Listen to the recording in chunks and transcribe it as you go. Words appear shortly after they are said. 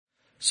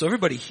So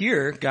everybody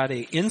here got a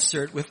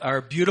insert with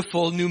our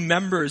beautiful new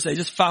members. I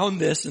just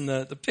found this in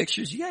the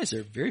pictures. You guys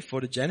are very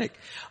photogenic.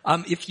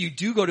 If you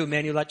do go to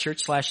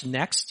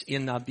Emmanuel.church/next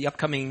in the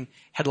upcoming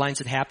headlines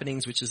and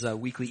happenings, which is a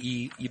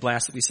weekly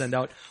e-blast that we send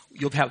out,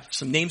 you'll have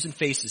some names and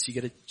faces. So you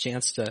get a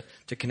chance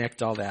to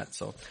connect all that.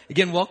 So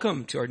again,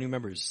 welcome to our new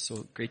members.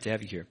 So great to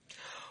have you here.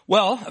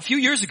 Well, a few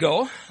years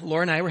ago,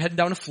 Laura and I were heading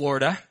down to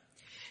Florida,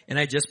 and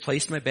I just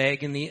placed my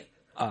bag in the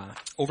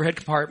overhead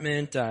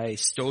compartment. I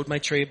stowed my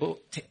tray table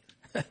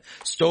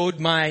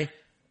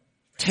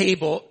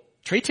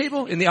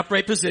in the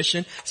upright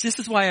position. So this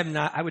is why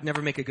I would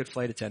never make a good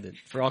flight attendant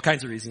for all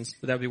kinds of reasons,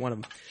 but that would be one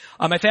of them.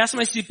 I fastened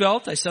my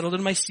seatbelt, I settled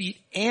into my seat,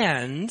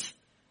 and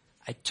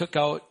I took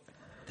out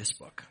this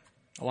book.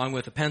 Along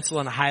with a pencil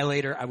and a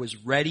highlighter, I was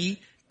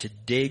ready to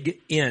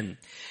dig in.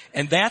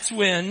 And that's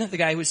when the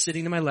guy who was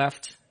sitting to my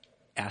left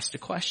asked a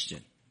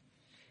question.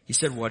 He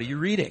said, "What are you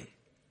reading?"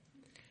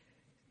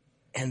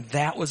 And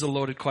that was a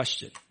loaded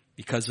question,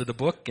 because of the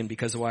book and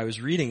because of why I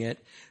was reading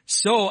it.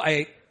 So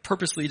I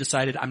purposely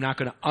decided I'm not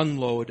going to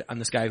unload on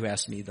this guy who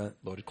asked me the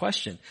loaded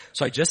question.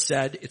 So I just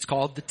said, it's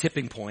called The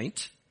Tipping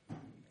Point,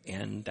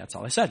 and that's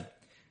all I said.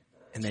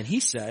 And then he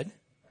said,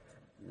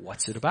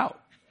 "What's it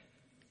about?"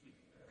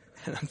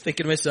 And I'm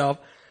thinking to myself,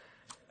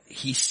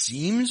 he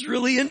seems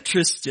really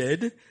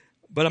interested,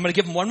 but I'm going to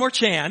give him one more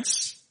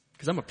chance,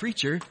 because I'm a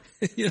preacher.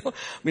 I'm going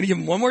to give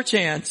him one more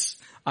chance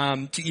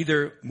to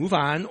either move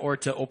on or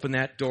to open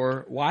that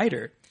door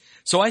wider.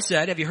 So I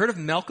said, "Have you heard of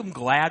Malcolm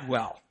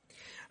Gladwell?"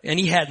 And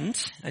he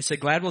hadn't. I said,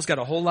 "Gladwell's got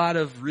a whole lot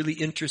of really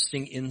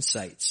interesting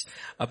insights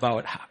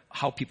about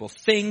how people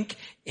think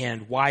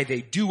and why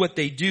they do what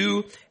they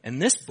do.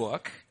 And this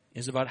book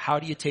is about how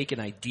do you take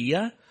an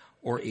idea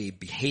or a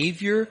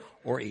behavior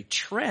or a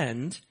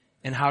trend,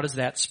 and how does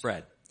that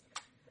spread?"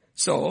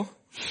 So,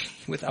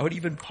 without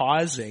even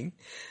pausing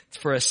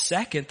for a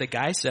second, the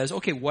guy says,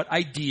 "Okay, what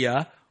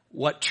idea,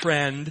 what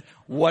trend,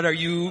 what are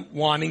you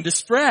wanting to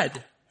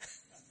spread?"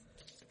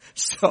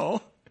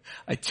 So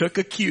I took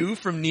a cue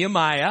from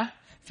Nehemiah.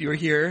 If you were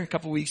here a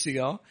couple weeks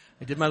ago,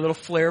 I did my little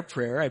flare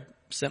prayer. I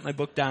set my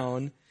book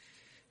down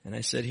and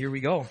I said, here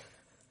we go.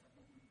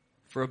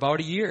 For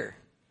about a year,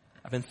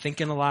 I've been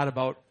thinking a lot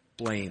about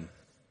blame.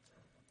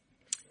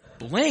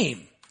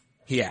 Blame,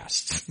 he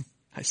asked.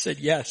 I said,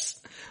 yes,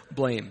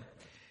 blame.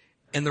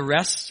 And the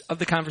rest of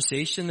the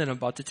conversation that I'm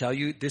about to tell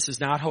you, this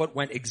is not how it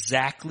went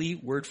exactly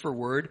word for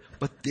word,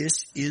 but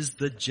this is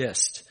the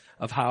gist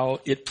of how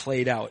it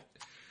played out.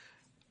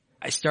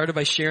 I started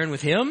by sharing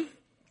with him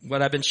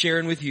what I've been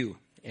sharing with you.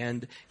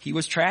 And he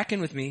was tracking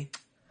with me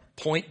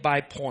point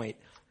by point,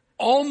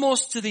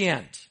 almost to the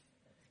end.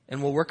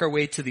 And we'll work our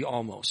way to the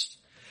almost.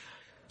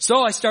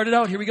 So I started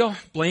out, here we go.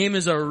 Blame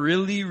is a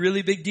really,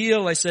 really big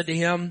deal, I said to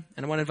him.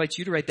 And I want to invite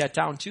you to write that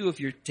down too if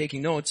you're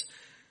taking notes.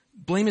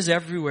 Blame is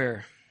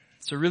everywhere.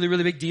 It's a really,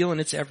 really big deal, and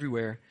it's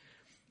everywhere.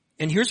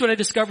 And here's what I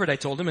discovered, I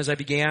told him, as I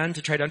began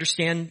to try to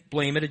understand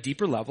blame at a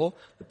deeper level.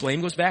 The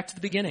blame goes back to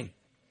the beginning.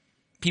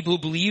 People who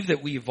believe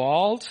that we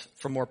evolved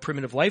from more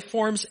primitive life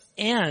forms,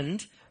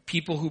 and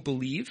people who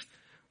believe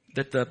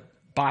that the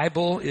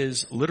Bible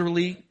is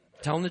literally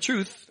telling the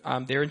truth,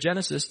 there in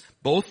Genesis,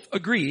 both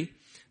agree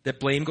that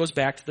blame goes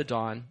back to the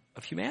dawn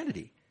of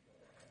humanity.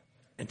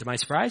 And to my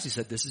surprise, he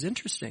said, this is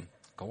interesting.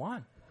 Go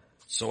on.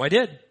 So I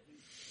did.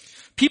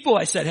 People,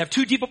 I said, have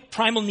two deep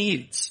primal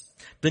needs.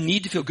 The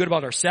need to feel good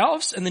about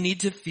ourselves and the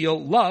need to feel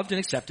loved and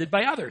accepted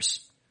by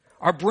others.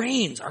 Our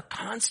brains are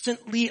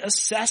constantly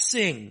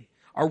assessing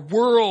our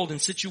world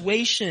and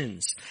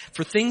situations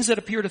for things that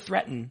appear to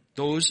threaten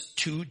those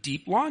two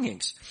deep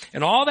longings.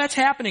 And all that's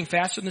happening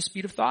faster than the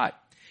speed of thought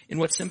in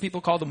what some people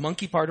call the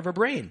monkey part of our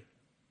brain.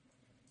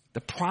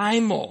 The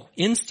primal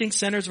instinct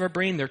centers of our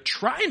brain, they're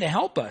trying to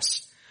help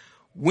us.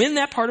 When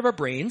that part of our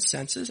brain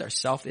senses our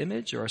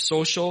self-image or our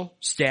social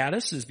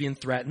status is being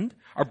threatened,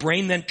 our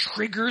brain then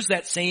triggers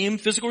that same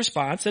physical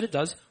response that it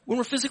does when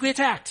we're physically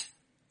attacked.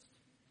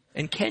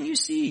 And can you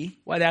see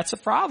why that's a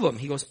problem?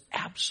 He goes,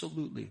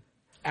 absolutely.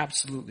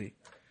 Absolutely.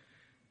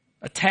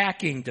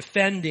 Attacking,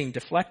 defending,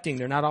 deflecting,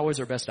 they're not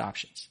always our best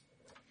options.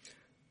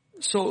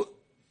 So,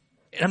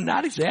 and I'm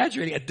not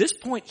exaggerating. At this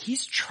point,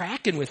 he's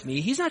tracking with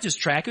me. He's not just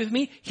tracking with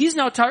me. He's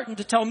now starting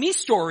to tell me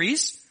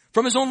stories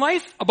from his own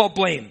life about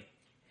blame.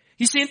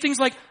 He's saying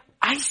things like,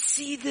 I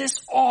see this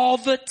all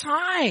the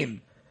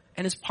time.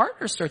 And his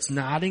partner starts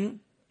nodding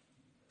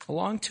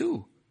along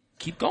too.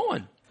 Keep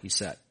going, he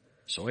said.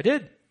 So I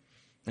did.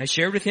 And I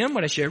shared with him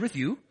what I shared with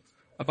you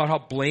about how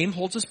blame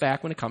holds us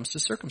back when it comes to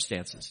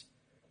circumstances.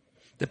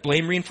 That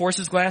blame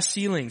reinforces glass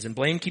ceilings, and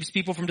blame keeps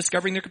people from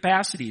discovering their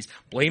capacities.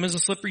 Blame is a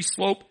slippery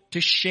slope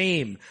to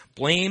shame.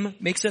 Blame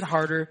makes it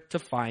harder to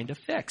find a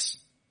fix.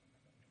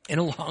 And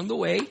along the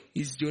way,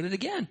 he's doing it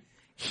again.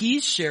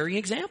 He's sharing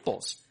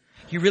examples.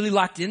 He really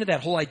locked into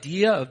that whole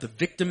idea of the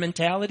victim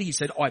mentality. He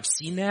said, I've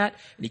seen that.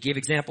 And he gave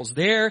examples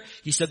there.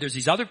 He said there's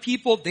these other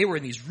people. They were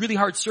in these really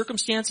hard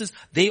circumstances.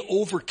 They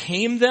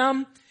overcame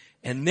them.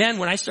 And then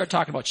when I started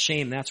talking about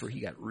shame, that's where he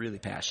got really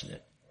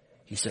passionate.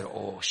 He said,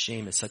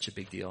 shame is such a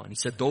big deal. And he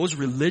said, those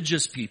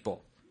religious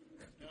people,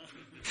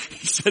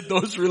 He said,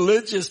 those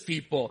religious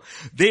people,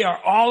 they are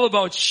all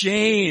about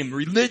shame.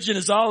 Religion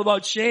is all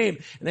about shame.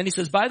 And then he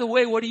says, by the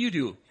way, what do you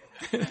do?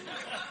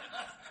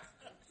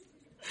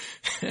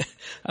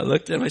 I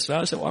looked at him, I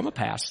smiled, I said, well, I'm a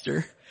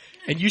pastor.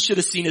 And you should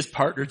have seen his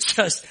partner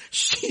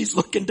she's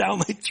looking down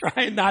like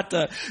trying not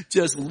to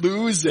just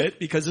lose it,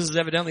 because this is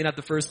evidently not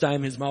the first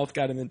time his mouth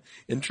got him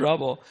in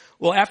trouble.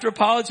 Well, after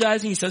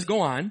apologizing, he says,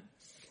 go on.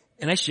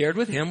 And I shared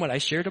with him what I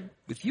shared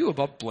with you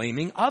about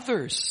blaming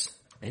others.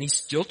 And he's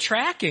still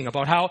tracking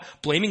about how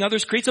blaming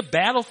others creates a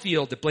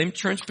battlefield, that blame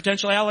turns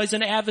potential allies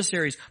into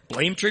adversaries.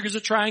 Blame triggers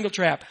a triangle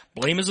trap.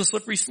 Blame is a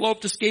slippery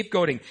slope to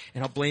scapegoating.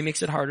 And how blame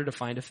makes it harder to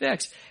find a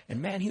fix.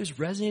 And man, he was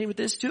resonating with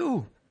this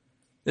too.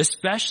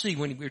 Especially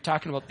when we were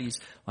talking about these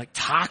like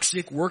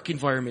toxic work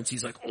environments.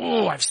 He's like,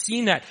 oh, I've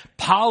seen that.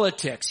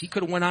 Politics. He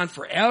could have went on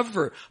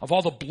forever of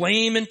all the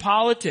blame in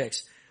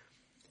politics.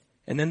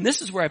 And then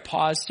this is where I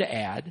paused to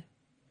add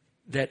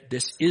that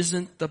this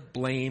isn't the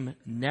blame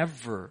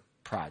never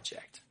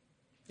project.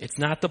 It's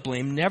not the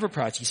blame never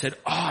project. He said,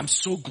 oh, I'm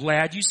so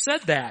glad you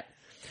said that.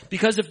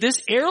 Because if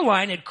this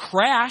airline had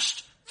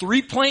crashed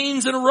 3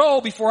 planes in a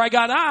row before I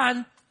got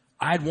on,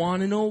 I'd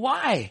want to know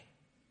why.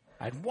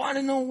 I'd want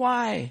to know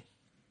why.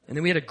 And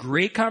then we had a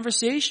great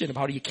conversation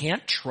about how you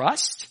can't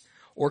trust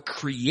or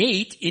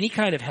create any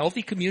kind of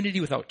healthy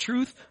community without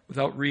truth,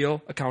 without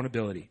real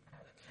accountability.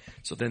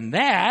 So then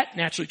that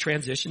naturally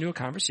transitioned to a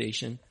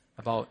conversation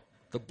about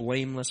the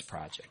blameless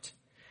project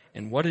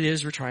and what it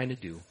is we're trying to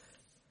do.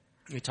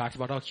 We talked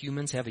about how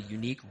humans have a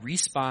unique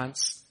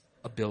response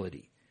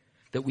ability,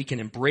 that we can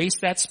embrace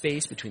that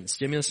space between the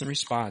stimulus and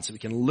response, that we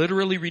can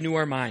literally renew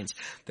our minds,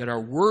 that our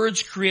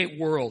words create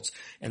worlds,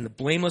 and the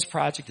blameless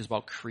project is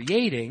about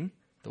creating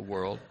the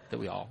world that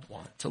we all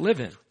want to live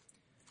in.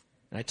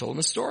 And I told him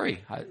the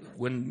story.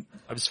 When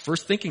I was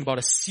first thinking about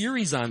a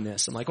series on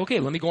this, I'm like, okay,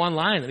 let me go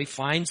online, let me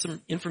find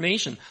some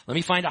information, let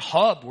me find a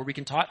hub where we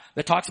can talk,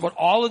 that talks about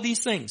all of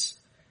these things,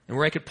 and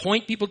where I could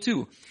point people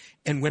to.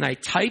 And when I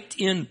typed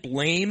in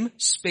blame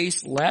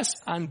space less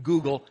on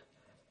Google,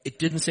 it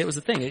didn't say it was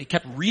a thing. It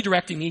kept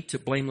redirecting me to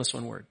blameless,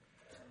 one word.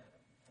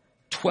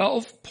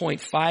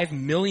 12.5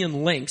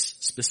 million links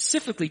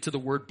specifically to the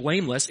word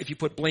blameless. If you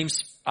put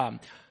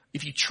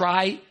if you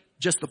try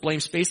just the blame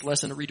space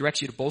less and it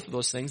redirects you to both of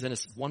those things, then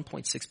it's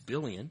 1.6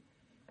 billion.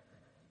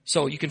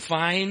 So you can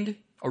find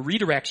a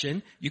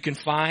redirection. You can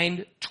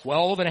find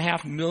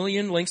 12.5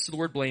 million links to the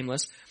word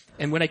blameless.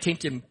 And when I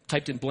typed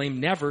in blame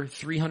never,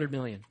 300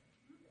 million.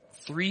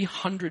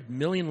 300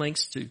 million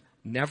links to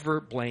never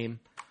blame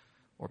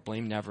or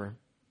blame never.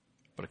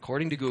 But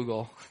according to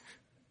Google,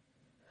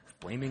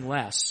 blaming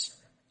less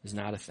is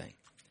not a thing.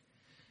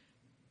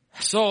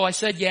 So I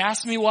said, you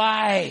asked me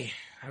why.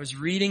 I was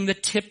reading The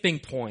Tipping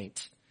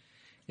Point.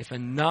 If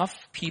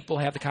enough people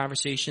have the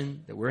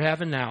conversation that we're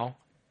having now,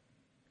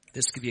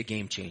 this could be a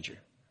game changer.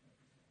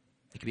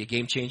 It could be a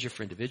game changer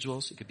for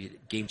individuals. It could be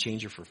a game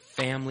changer for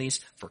families,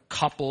 for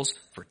couples,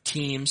 for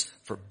teams,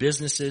 for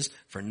businesses,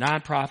 for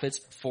nonprofits,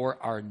 for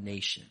our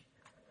nation.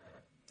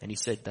 And he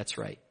said, that's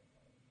right.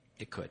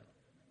 It could.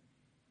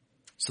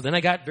 So then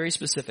I got very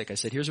specific. I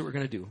said, here's what we're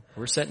going to do.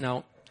 We're setting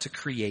out to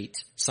create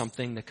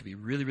something that could be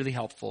really, really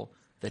helpful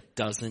that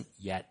doesn't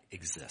yet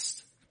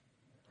exist.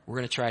 We're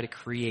going to try to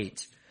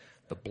create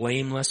the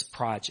Blameless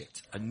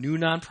Project, a new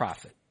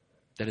nonprofit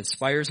that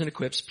inspires and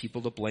equips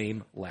people to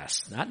blame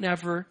less. Not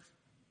never,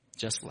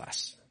 just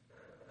less.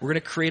 We're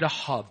going to create a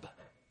hub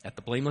at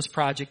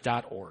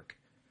theblamelessproject.org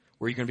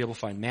where you're going to be able to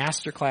find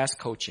masterclass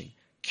coaching,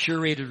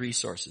 curated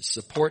resources,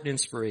 support and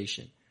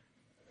inspiration.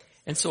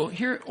 And so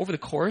here, over the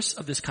course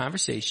of this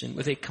conversation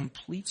with a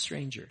complete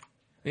stranger,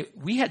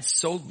 we had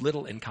so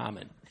little in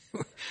common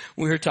when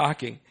we were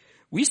talking.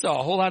 We saw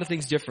a whole lot of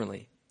things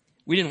differently.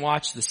 We didn't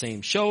watch the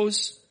same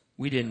shows.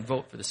 We didn't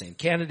vote for the same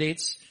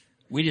candidates.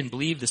 We didn't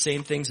believe the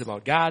same things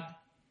about God.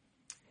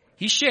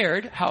 He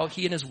shared how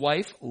he and his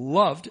wife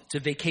loved to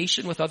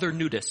vacation with other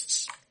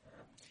nudists.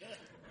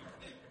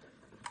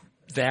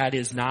 That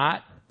is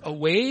not a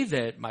way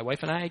that my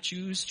wife and I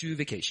choose to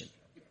vacation.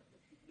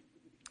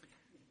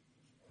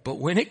 But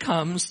when it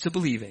comes to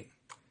believing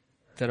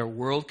that our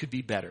world could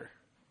be better,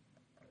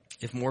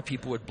 if more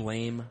people would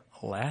blame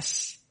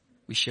less,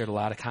 we shared a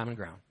lot of common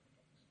ground.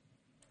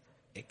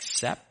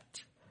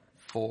 Except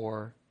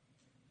for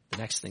the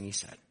next thing he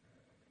said.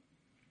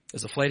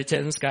 As the flight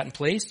attendants got in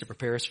place to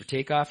prepare us for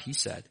takeoff, he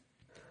said,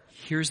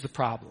 here's the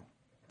problem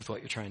with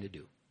what you're trying to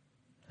do.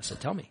 I said,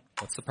 tell me,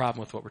 what's the problem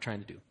with what we're trying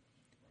to do?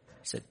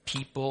 He said,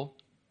 people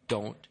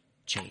don't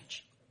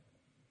change.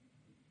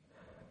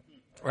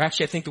 Or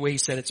actually, I think the way he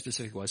said it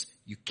specifically was,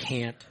 you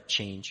can't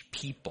change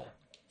people.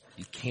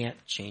 You can't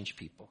change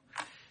people.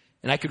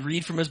 And I could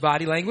read from his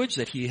body language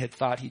that he had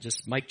thought he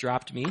just mic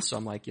dropped me. So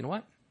I'm like, you know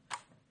what?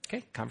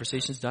 Okay,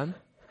 conversation's done.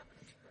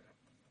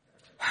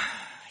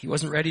 He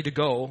wasn't ready to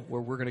go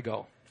where we're going to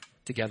go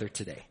together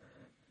today.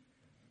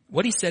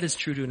 What he said is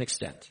true to an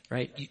extent,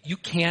 right? You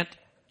can't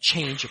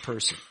change a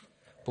person.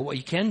 But what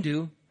you can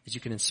do is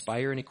you can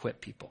inspire and equip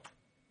people.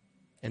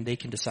 And they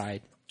can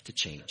decide to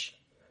change.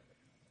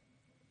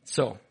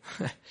 So,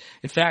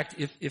 in fact,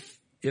 if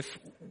if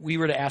we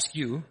were to ask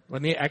you,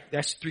 let me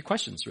ask 3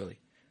 questions really.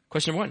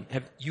 Question 1,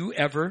 have you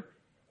ever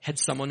had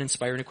someone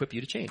inspire and equip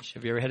you to change?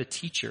 Have you ever had a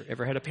teacher,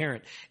 ever had a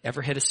parent,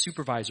 ever had a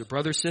supervisor,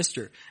 brother,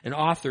 sister, an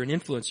author, an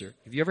influencer?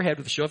 Have you ever had,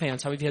 with a show of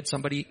hands, how many of you had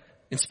somebody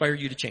inspire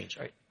you to change?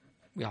 All right.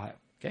 We all have.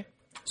 Okay.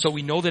 So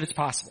we know that it's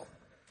possible.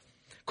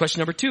 Question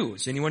number 2,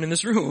 is anyone in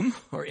this room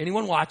or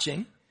anyone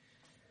watching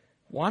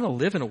want to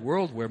live in a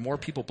world where more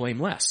people blame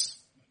less?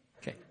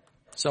 Okay.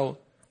 So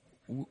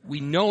we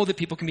know that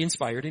people can be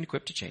inspired and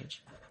equipped to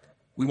change.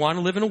 We want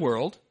to live in a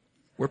world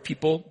where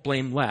people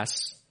blame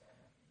less.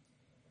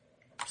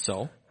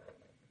 So,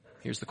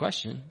 here's the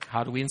question.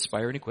 How do we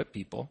inspire and equip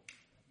people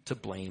to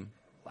blame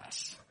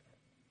less?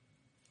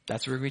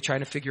 That's what we're going to be trying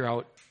to figure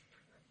out.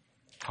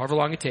 However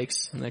long it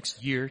takes, the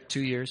next year,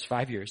 2 years,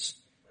 5 years.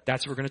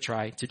 That's what we're going to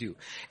try to do.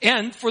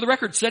 And for the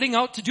record, setting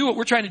out to do what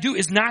we're trying to do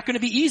is not going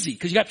to be easy.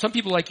 Because you got some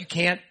people like, you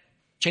can't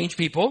change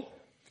people.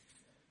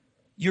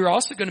 You're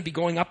also going to be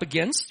going up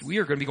against, we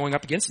are going to be going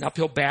up against an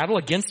uphill battle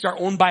against our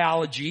own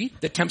biology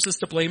that tempts us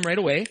to blame right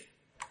away.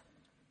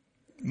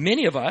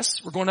 Many of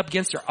us, we're going up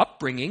against our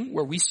upbringing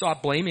where we saw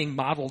blaming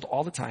modeled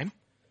all the time.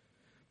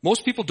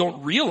 Most people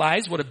don't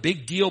realize what a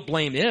big deal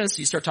blame is.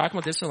 You start talking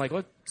about this and they're like,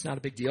 well, it's not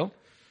a big deal.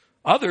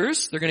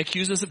 Others, they're going to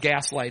accuse us of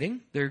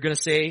gaslighting. They're going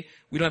to say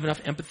we don't have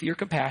enough empathy or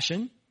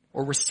compassion,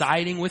 or we're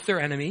siding with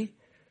their enemy.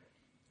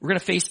 We're going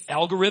to face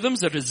algorithms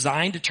that are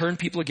designed to turn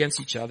people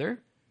against each other.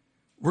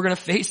 We're going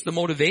to face the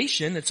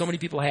motivation that so many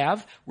people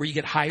have where you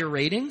get higher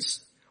ratings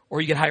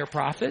or you get higher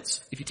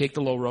profits if you take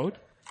the low road.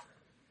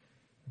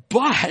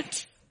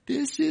 But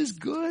this is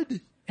good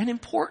and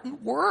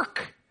important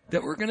work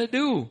that we're going to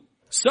do.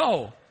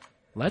 So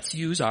let's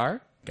use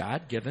our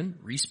God-given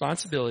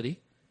responsibility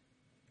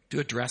to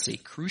address a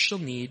crucial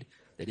need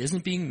that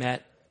isn't being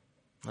met.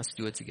 Let's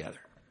do it together.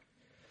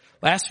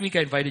 Last week I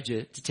invited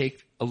you to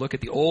take a look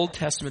at the Old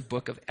Testament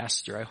book of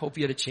Esther. I hope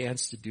you had a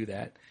chance to do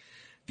that,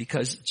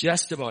 because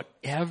just about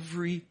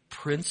every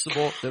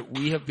principle that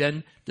we have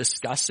been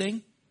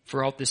discussing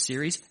throughout this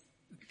series,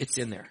 it's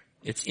in there.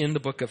 It's in the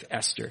book of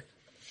Esther.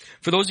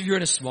 For those of you who are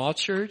in a small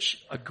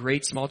church, a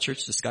great small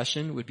church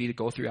discussion would be to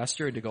go through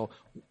Esther and to go,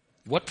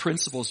 what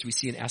principles do we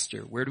see in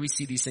Esther? Where do we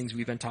see these things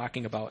we've been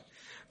talking about?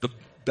 The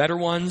better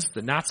ones,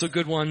 the not so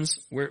good ones,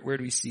 where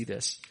do we see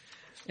this?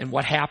 And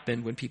what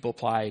happened when people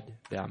applied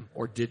them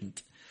or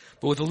didn't?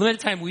 But with the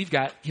limited time we've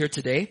got here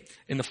today,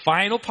 in the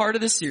final part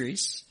of this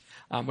series,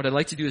 what I'd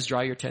like to do is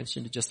draw your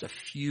attention to just a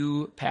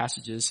few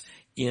passages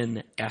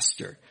in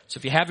Esther. So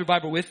if you have your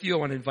Bible with you, I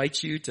want to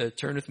invite you to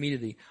turn with me to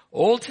the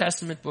Old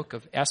Testament book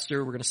of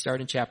Esther. We're going to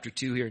start in chapter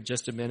 2 here in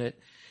just a minute.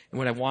 And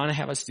what I want to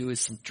have us do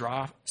is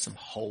draw some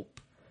hope,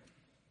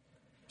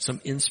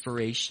 some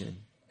inspiration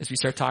as we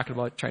start talking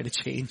about trying to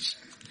change.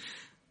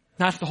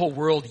 Not the whole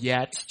world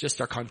yet,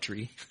 just our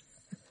country.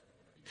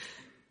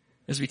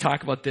 As we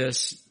talk about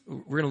this,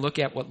 we're going to look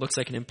at what looks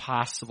like an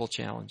impossible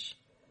challenge.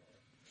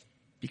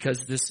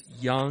 Because this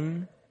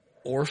young,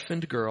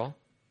 orphaned girl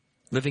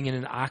living in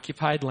an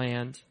occupied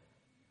land,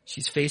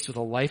 she's faced with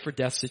a life or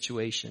death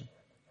situation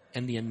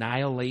and the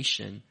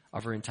annihilation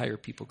of her entire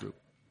people group.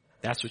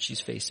 That's what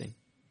she's facing.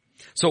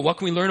 So what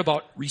can we learn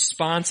about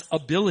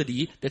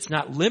responsibility that's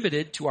not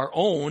limited to our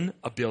own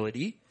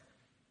ability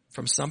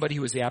from somebody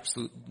who is the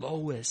absolute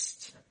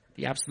lowest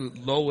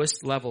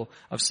level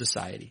of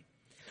society?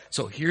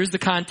 So here's the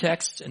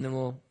context, and then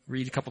we'll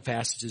read a couple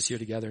passages here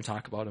together and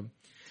talk about them.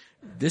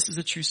 This is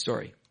a true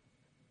story.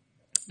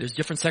 There's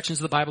different sections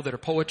of the Bible that are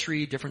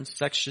poetry, different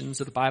sections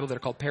of the Bible that are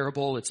called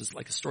parable. It's just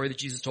like a story that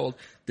Jesus told.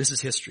 This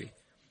is history.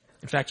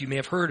 In fact, you may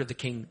have heard of the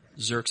King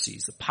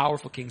Xerxes, the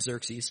powerful King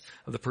Xerxes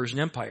of the Persian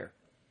Empire.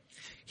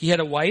 He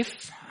had a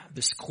wife,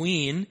 this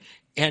queen,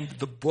 and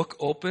the book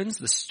opens,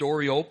 the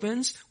story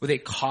opens with a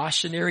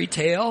cautionary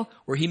tale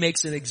where he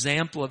makes an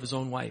example of his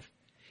own wife.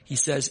 He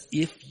says,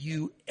 if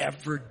you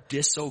ever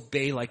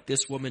disobey like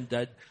this woman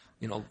did,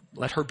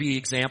 let her be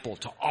example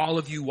to all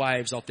of you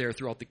wives out there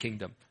throughout the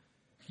kingdom.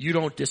 You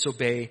don't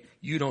disobey.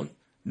 You don't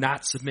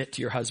not submit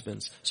to your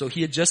husbands. So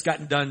he had just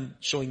gotten done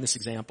showing this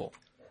example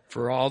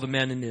for all the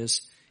men in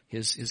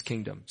his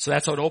kingdom. So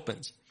that's how it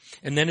opens.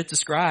 And then it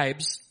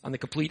describes on the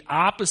complete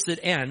opposite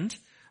end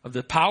of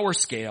the power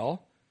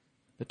scale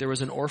that there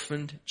was an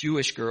orphaned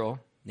Jewish girl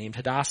named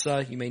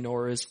Hadassah. You may know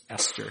her as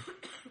Esther.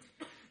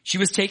 She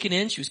was taken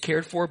in. She was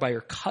cared for by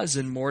her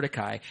cousin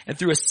Mordecai. And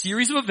through a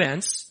series of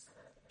events,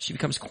 she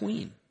becomes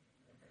queen.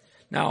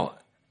 Now,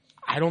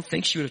 I don't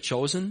think she would have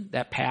chosen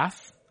that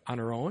path on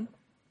her own.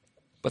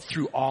 But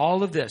through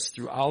all of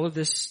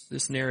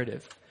this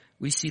narrative,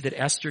 we see that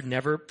Esther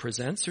never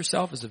presents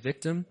herself as a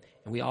victim.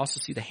 And we also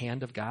see the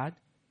hand of God.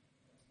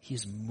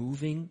 He's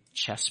moving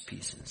chess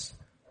pieces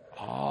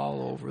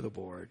all over the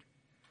board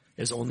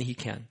as only he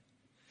can.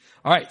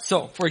 All right,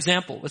 so, for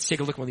example, let's take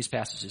a look at one of these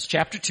passages.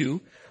 Chapter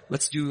 2,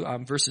 let's do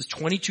verses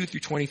 22 through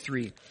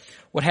 23.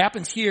 What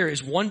happens here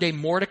is one day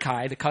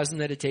Mordecai, the cousin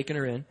that had taken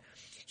her in,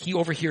 he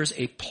overhears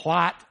a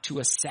plot to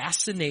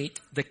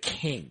assassinate the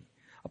king.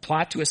 A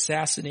plot to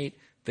assassinate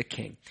the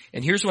king.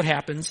 And here's what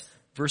happens,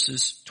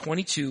 verses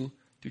 22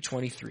 through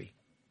 23.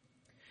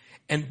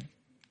 And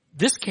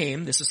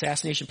This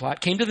assassination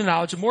plot, came to the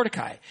knowledge of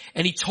Mordecai,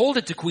 and he told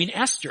it to Queen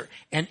Esther,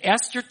 and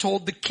Esther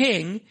told the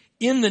king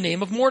in the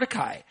name of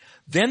Mordecai.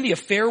 Then the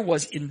affair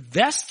was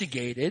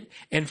investigated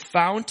and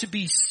found to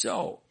be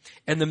so,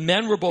 and the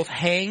men were both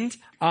hanged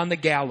on the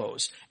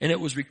gallows, and it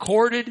was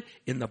recorded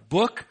in the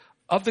book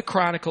of the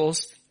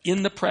Chronicles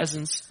in the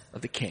presence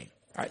of the king.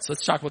 All right, so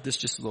let's talk about this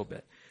just a little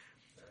bit.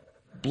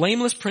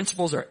 Blameless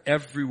principles are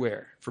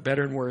everywhere, for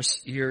better and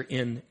worse, here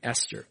in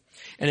Esther.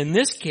 And in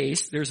this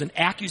case, there's an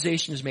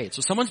accusation is made.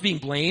 So someone's being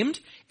blamed,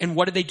 and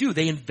what do?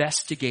 They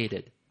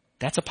investigated.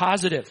 That's a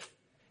positive.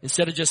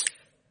 Instead of just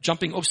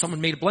jumping,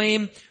 someone made a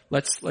blame,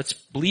 let's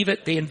believe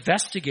it. They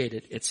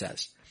investigated, it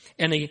says.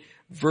 And a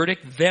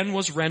verdict then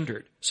was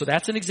rendered. So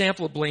that's an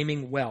example of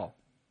blaming well.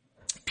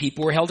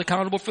 People were held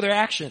accountable for their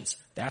actions.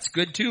 That's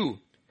good too.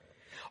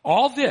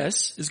 All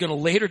this is going to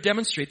later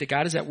demonstrate that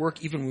God is at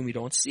work even when we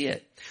don't see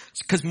it.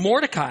 Because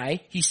Mordecai,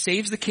 he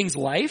saves the king's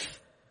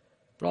life,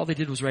 but all they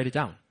did was write it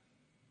down.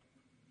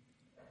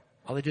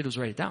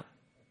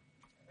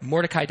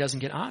 Mordecai doesn't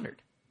get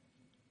honored.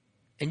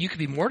 And you could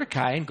be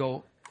Mordecai and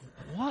go,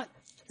 what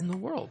in the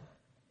world?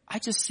 I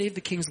just saved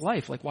the king's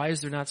life. Like, why is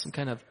there not some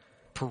kind of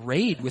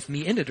parade with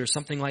me in it or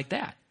something like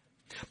that?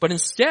 But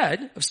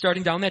instead of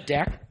starting down that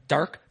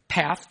dark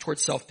path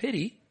towards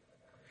self-pity,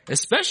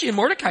 especially in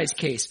Mordecai's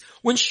case,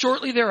 when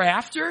shortly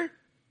thereafter,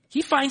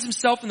 he finds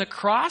himself in the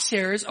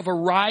crosshairs of a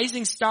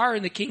rising star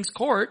in the king's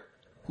court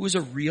who is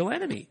a real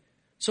enemy.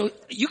 So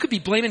you could be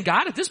blaming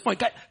God at this point.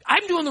 God,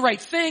 I'm doing the right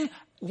thing.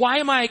 Why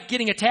am I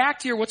getting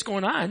attacked here? What's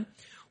going on?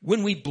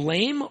 When we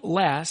blame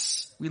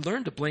less, we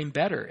learn to blame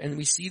better. And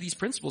we see these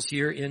principles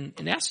here in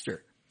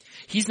Esther.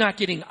 He's not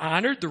getting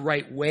honored the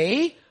right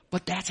way,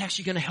 but that's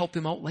actually going to help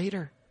him out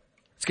later.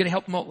 It's going to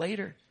help him out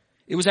later.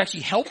 It was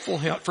actually helpful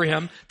for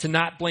him to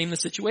not blame the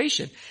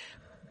situation.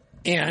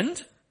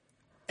 And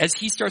as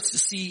he starts to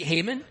see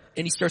Haman,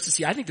 and he starts to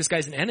see, I think this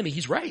guy's an enemy,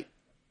 he's right.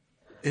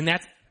 And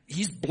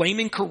he's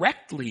blaming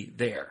correctly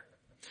there.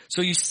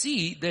 So you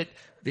see that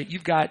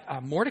you've got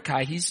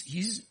Mordecai,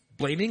 he's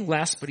blaming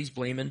less, but he's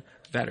blaming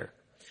better.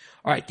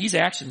 All right, these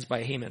actions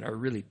by Haman are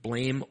really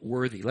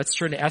blameworthy. Let's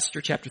turn to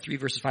Esther chapter 3,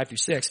 verses 5 through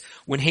 6.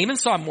 When Haman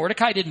saw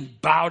Mordecai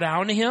didn't bow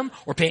down to him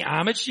or pay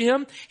homage to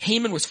him,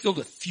 Haman was filled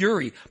with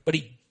fury, but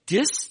he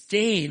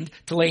disdained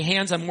to lay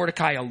hands on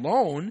Mordecai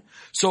alone.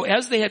 So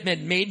as they had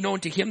been made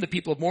known to him, the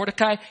people of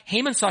Mordecai,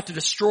 Haman sought to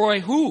destroy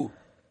who?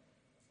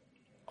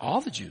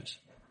 All the Jews.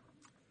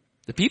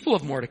 The people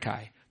of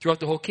Mordecai throughout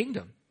the whole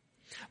kingdom.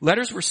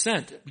 Letters were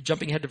sent,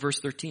 jumping ahead to verse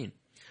 13.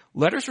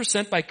 Letters were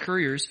sent by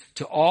couriers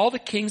to all the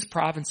king's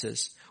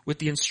provinces with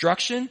the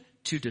instruction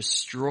to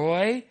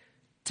destroy,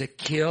 to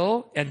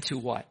kill, and to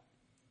what?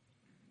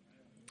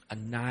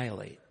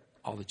 Annihilate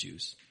all the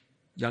Jews,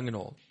 young and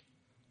old,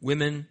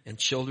 women and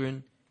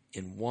children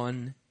in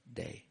one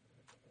day.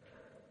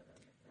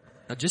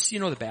 Now, just so you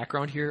know the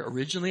background here,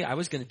 originally I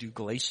was going to do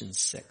Galatians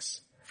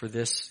 6 for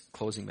this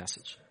closing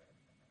message.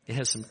 It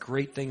has some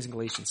great things in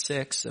Galatians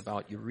 6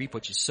 about you reap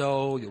what you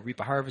sow, you'll reap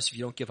a harvest if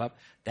you don't give up.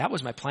 That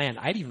was my plan.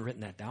 I'd even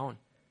written that down.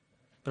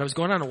 But I was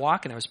going on a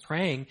walk and I was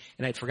praying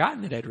and I'd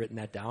forgotten that I'd written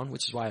that down,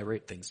 which is why I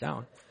write things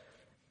down.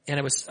 And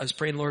I was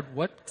praying, Lord,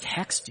 what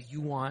text do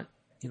you want,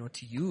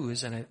 to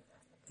use? And it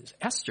was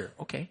Esther.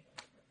 Okay.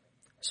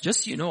 So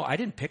just so you know, I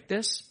didn't pick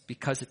this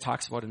because it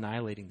talks about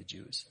annihilating the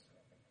Jews.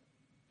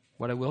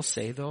 What I will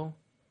say though,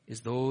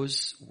 is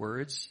those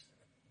words,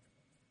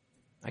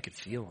 I could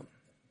feel them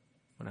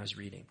when I was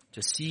reading.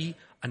 To see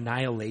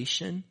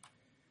annihilation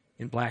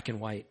in black and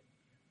white,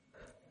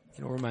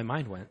 where my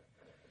mind went.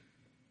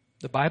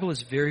 The Bible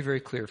is very,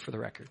 very clear for the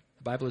record.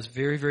 The Bible is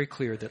very, very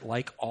clear that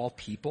like all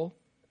people,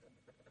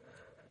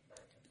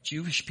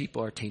 Jewish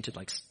people are tainted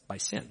by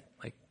sin,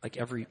 like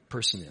every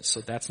person is. So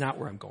that's not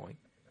where I'm going.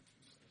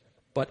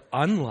 But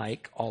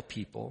unlike all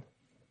people,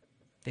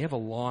 they have a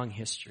long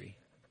history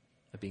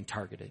of being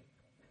targeted,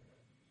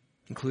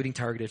 including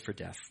targeted for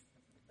death.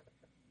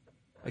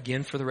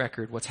 Again, for the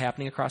record, what's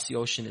happening across the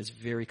ocean is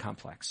very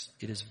complex.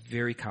 It is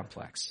very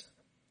complex.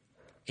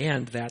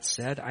 And that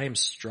said, I am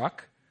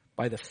struck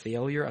by the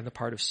failure on the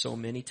part of so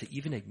many to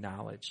even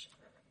acknowledge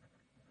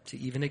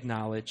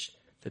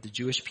that the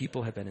Jewish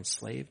people have been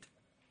enslaved.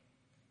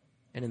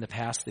 And in the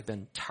past, they've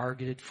been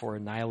targeted for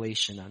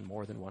annihilation on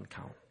more than one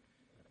count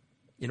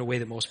in a way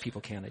that most people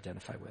can't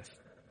identify with.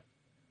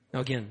 Now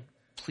again,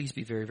 please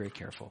be very, very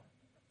careful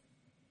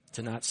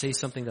to not say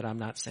something that I'm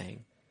not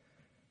saying.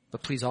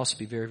 But please also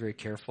be very, very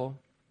careful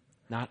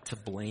not to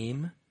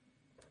blame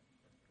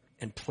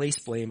and place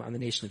blame on the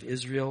nation of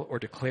Israel or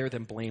declare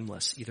them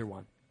blameless, either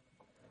one.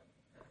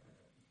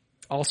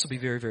 Also be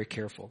very, very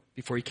careful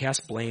before you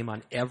cast blame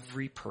on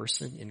every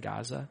person in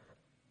Gaza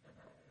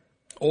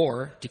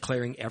or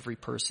declaring every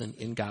person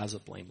in Gaza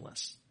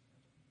blameless,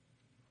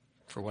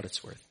 for what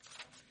it's worth.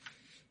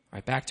 All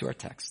right, back to our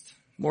text.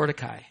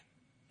 Mordecai.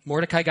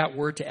 Mordecai got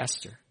word to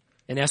Esther.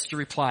 And Esther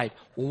replied,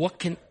 well, what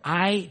can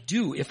I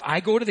do if I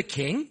go to the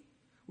king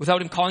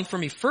without him calling for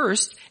me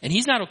first, and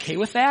he's not okay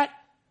with that?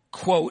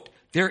 Quote,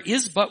 there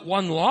is but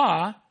one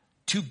law,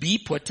 to be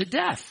put to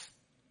death.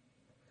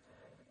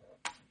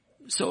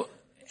 So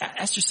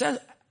Esther says,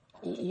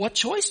 what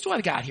choice do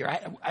I got here?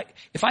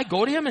 If I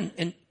go to him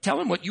and tell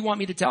him what you want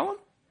me to tell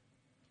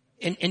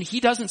him, and he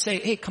doesn't say,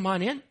 hey, come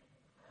on in,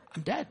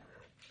 I'm dead.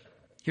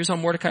 Here's how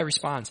Mordecai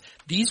responds.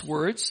 These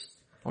words,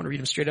 I want to read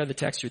them straight out of the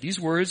text here. These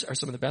words are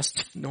some of the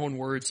best known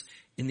words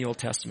in the Old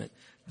Testament.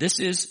 This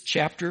is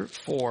chapter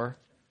 4,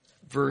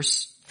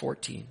 verse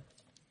 14.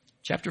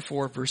 Chapter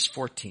 4, verse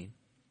 14.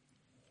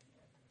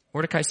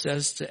 Mordecai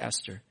says to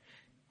Esther,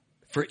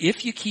 for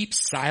if you keep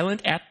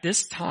silent at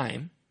this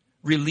time,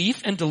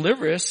 relief and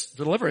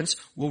deliverance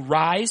will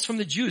rise from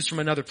the Jews from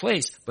another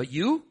place, but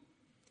you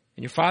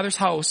and your father's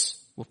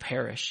house will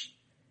perish.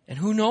 And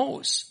who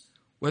knows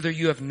whether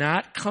you have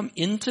not come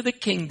into the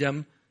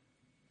kingdom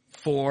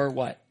for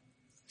what?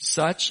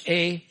 Such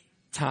a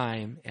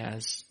time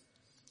as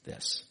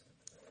this.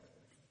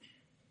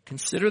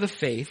 Consider the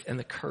faith and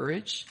the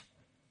courage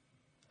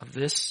of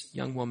this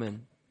young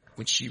woman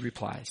when she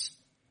replies.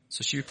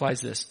 So she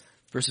replies this,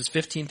 verses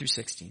 15 through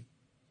 16.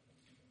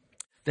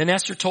 Then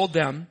Esther told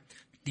them,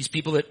 these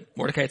people that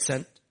Mordecai had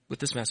sent with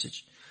this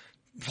message,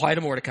 reply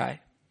to Mordecai,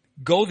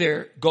 go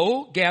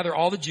gather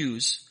all the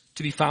Jews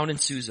to be found in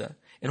Susa,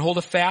 and hold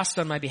a fast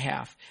on my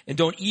behalf, and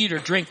don't eat or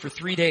drink for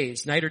 3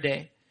 days, night or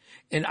day.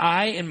 And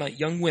I and my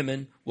young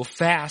women will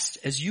fast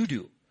as you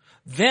do.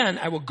 Then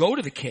I will go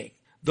to the king,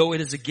 though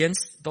it is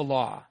against the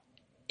law.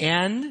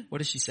 And, what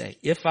does she say?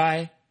 If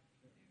I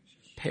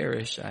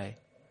perish, I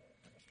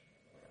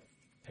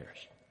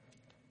perish.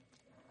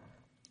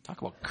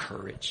 Talk about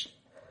courage.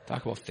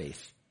 Talk about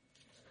faith.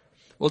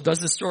 Well, does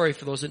the story,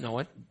 for those that know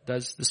it,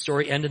 does the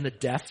story end in the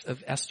death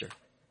of Esther?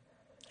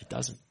 It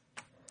doesn't.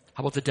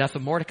 How about the death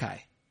of Mordecai?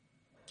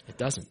 It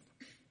doesn't.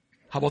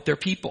 How about their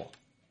people?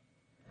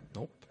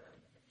 Nope.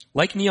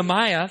 Like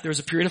Nehemiah, there was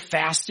a period of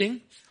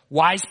fasting,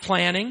 wise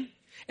planning,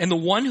 and the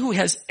one who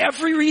has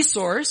every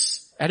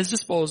resource at his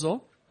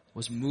disposal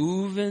was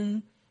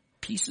moving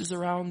pieces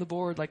around the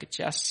board like a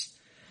chess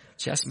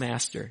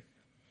master.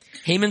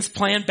 Haman's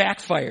plan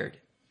backfired,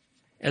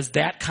 as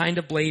that kind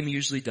of blame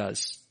usually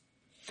does.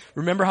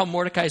 Remember how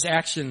Mordecai's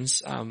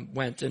actions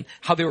went and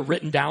how they were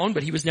written down,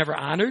 but he was never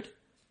honored?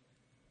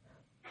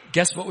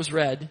 Guess what was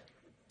read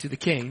to the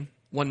king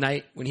one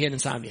night when he had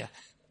insomnia?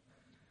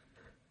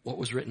 What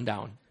was written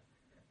down?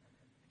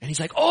 And he's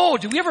like, oh,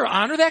 did we ever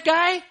honor that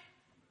guy?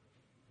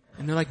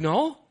 And they're like,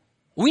 no.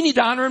 We need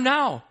to honor him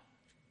now.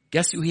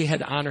 Guess who he had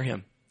to honor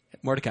him?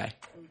 Mordecai.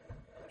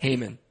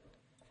 Haman.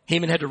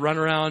 Haman had to run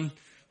around,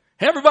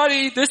 hey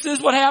everybody, this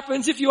is what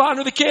happens if you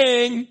honor the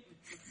king.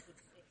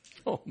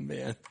 Oh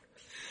man.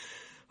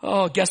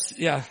 Oh, guess,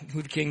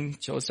 who the king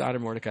chose to honor?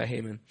 Mordecai,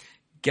 Haman.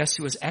 Guess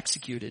who was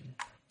executed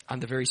on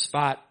the very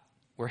spot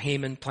where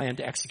Haman planned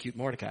to execute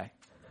Mordecai?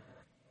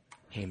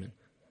 Haman.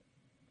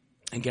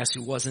 And guess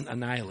who wasn't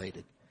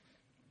annihilated?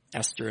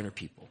 Esther and her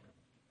people.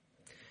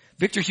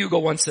 Victor Hugo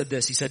once said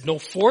this. He said, no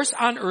force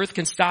on earth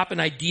can stop an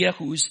idea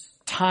whose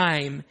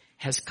time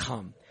has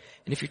come.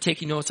 And if you're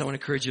taking notes, I want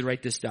to encourage you to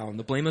write this down.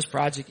 The Blameless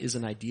Project is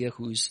an idea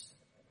whose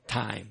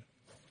time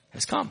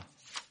has come.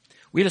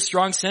 We had a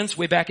strong sense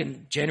way back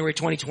in January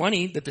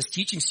 2020 that this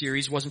teaching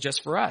series wasn't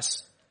just for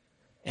us.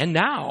 And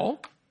now,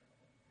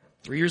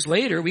 3 years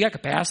later, we got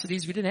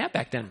capacities we didn't have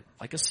back then,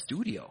 like a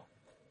studio.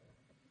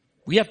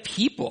 We have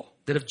people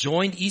that have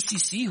joined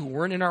ECC who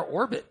weren't in our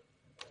orbit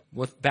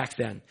back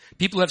then.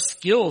 People who have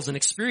skills and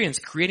experience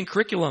creating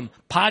curriculum,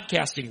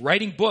 podcasting,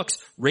 writing books,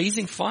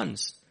 raising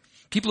funds.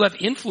 People who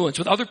have influence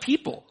with other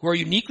people who are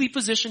uniquely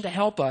positioned to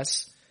help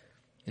us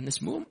in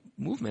this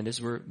movement as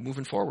we're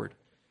moving forward.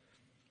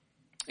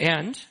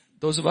 And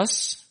those of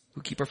us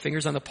who keep our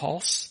fingers on the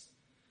pulse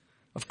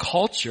of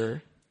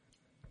culture,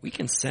 we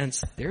can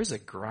sense there's a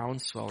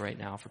groundswell right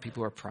now for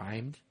people who are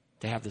primed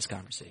to have this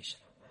conversation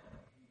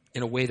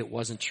in a way that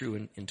wasn't true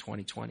in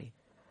 2020. I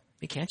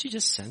mean, can't you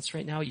just sense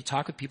right now? You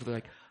talk with people, they're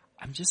like,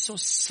 I'm just so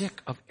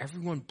sick of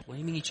everyone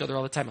blaming each other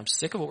all the time. I'm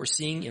sick of what we're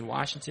seeing in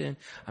Washington.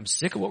 I'm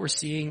sick of what we're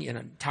seeing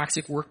in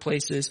toxic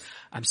workplaces.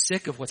 I'm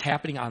sick of what's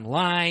happening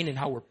online and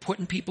how we're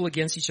putting people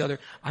against each other.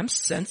 I'm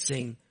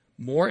sensing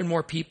more and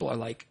more people are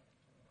like,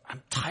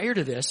 I'm tired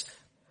of this.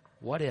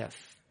 What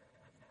if?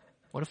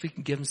 What if we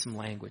can give them some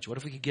language? What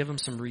if we could give them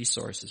some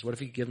resources? What if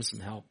we could give them some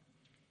help?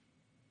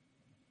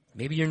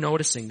 Maybe you're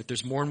noticing that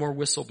there's more and more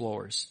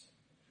whistleblowers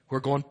who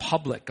are going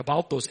public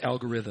about those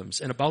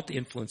algorithms and about the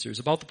influencers,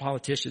 about the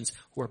politicians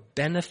who are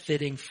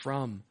benefiting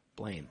from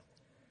blame.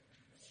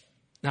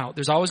 Now,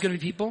 there's always going to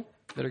be people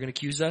that are going to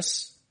accuse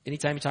us.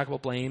 Anytime you talk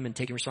about blame and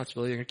taking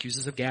responsibility, they're going to accuse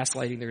us of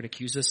gaslighting. They're going to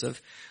accuse us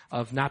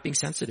of not being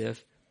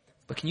sensitive.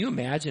 But can you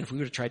imagine if we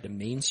would have tried to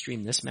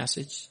mainstream this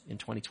message in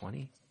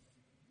 2020?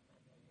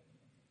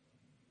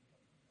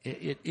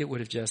 It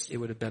would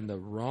have been the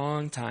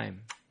wrong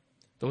time.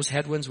 Those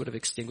headwinds would have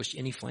extinguished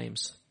any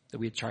flames that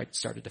we had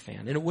started to fan.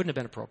 And it wouldn't have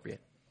been appropriate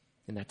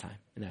in that time,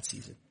 in that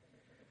season.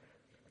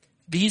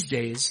 These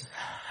days,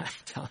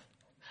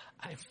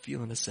 I'm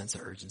feeling a sense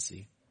of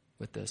urgency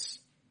with this.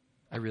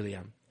 I really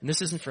am. And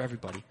this isn't for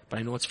everybody, but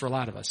I know it's for a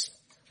lot of us.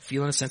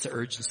 Feeling a sense of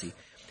urgency.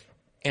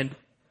 And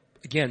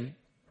again,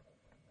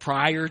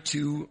 prior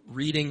to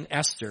reading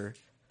Esther,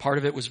 part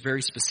of it was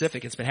very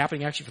specific. It's been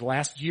happening actually for the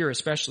last year,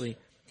 especially.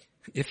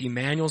 If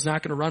Emmanuel's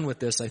not going to run with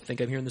this, I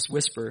think I'm hearing this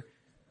whisper,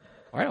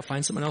 all right, I'll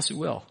find someone else who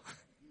will.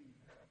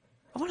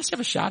 I want us to have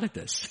a shot at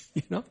this,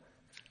 But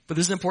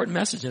this is an important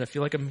message, and I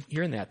feel like I'm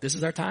hearing that. This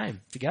is our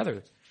time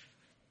together.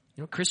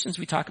 Christians,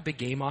 we talk a big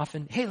game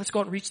often. Hey, let's go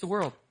out and reach the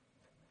world.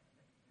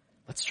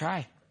 Let's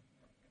try.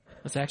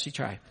 Let's actually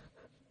try.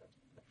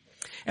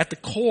 At the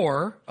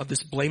core of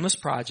this Blameless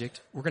project,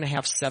 we're going to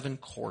have 7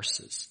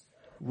 courses,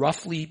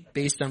 roughly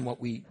based on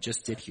what we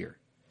just did here.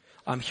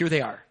 Here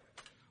they are.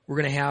 We're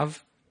going to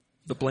have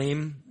the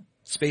blame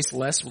space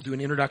less. We'll do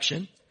an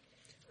introduction.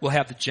 We'll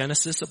have the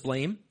genesis of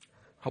blame,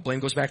 how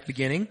blame goes back to the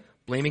beginning,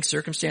 blaming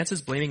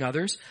circumstances, blaming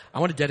others. I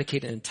want to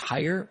dedicate an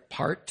entire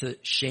part to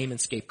shame and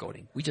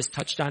scapegoating. We just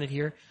touched on it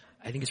here.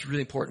 I think it's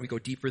really important we go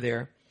deeper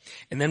there.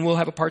 And then we'll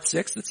have a part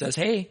 6 that says,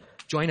 hey,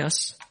 join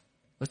us.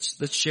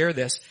 Let's share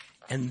this.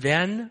 And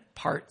then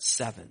part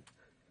 7.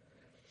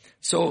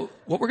 So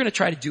what we're going to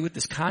try to do with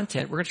this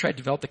content, we're going to try to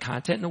develop the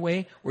content in a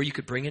way where you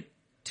could bring it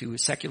to a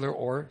secular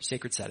or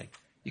sacred setting.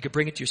 You could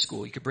bring it to your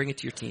school. You could bring it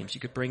to your teams.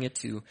 You could bring it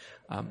to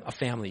a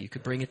family. You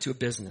could bring it to a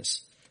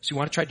business. So you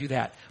want to try to do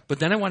that. But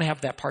then I want to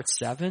have that part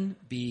 7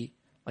 be,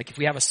 like if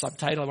we have a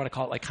subtitle, I want to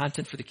call it like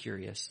content for the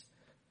curious.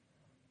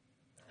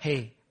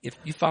 Hey, if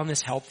you found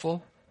this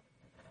helpful,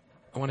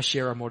 I want to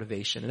share our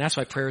motivation. And that's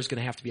why prayer is going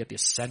to have to be at the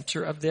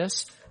center of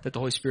this, that the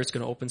Holy Spirit's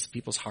going to open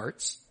people's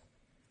hearts.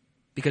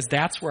 Because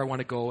that's where I want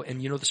to go. And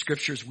the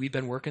scriptures we've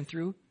been working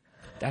through,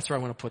 that's where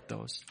I want to put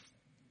those.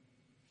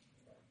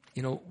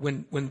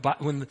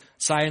 When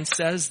science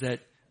says that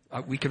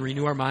we can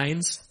renew our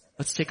minds,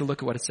 let's take a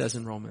look at what it says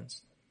in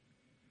Romans.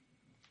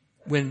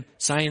 When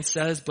science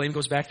says blame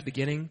goes back to the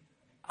beginning,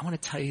 I want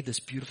to tell you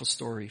this beautiful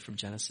story from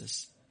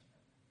Genesis.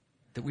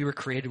 That we were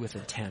created with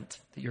intent,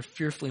 that you're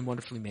fearfully and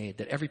wonderfully made,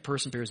 that every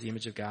person bears the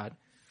image of God.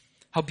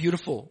 How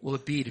beautiful will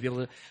it be to be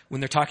able to, when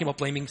they're talking about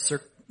blaming,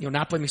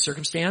 not blaming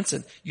circumstance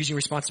and using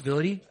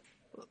responsibility,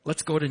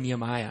 let's go to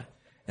Nehemiah.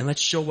 And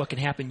let's show what can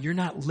happen. You're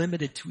not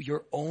limited to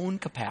your own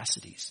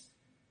capacities,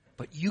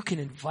 but you can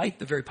invite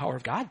the very power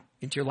of God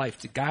into your life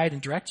to guide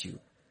and direct you.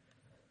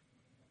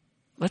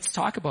 Let's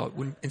talk about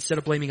when, instead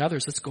of blaming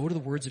others, let's go to the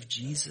words of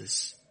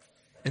Jesus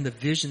and the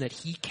vision that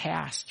he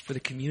cast for the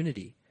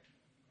community.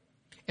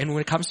 And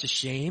when it comes to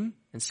shame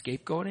and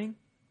scapegoating,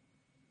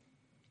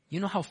 you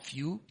know how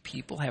few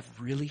people have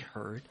really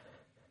heard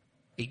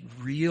a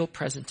real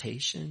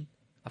presentation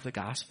of the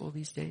gospel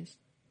these days?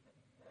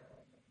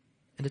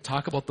 And to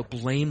talk about the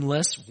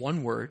blameless,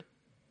 one word,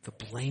 the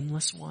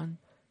blameless one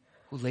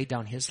who laid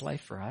down his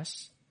life for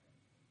us,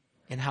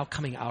 and how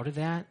coming out of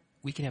that,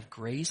 we can have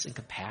grace and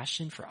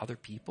compassion for other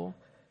people.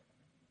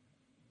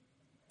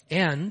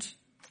 And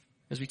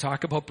as we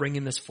talk about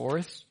bringing this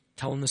forth,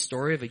 telling the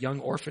story of a young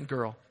orphan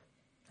girl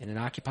in an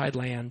occupied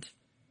land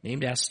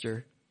named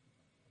Esther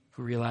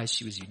who realized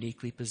she was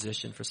uniquely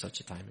positioned for such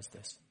a time as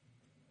this.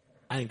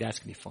 I think that's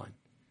going to be fun.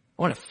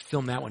 I want to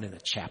film that one in a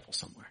chapel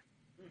somewhere.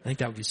 I think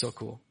that would be so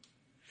cool.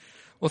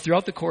 Well,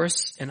 throughout the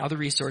course and other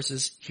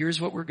resources,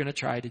 here's what we're going to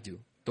try to do.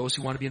 Those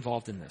who want to be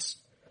involved in this.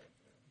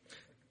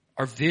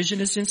 Our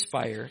vision is to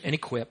inspire and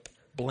equip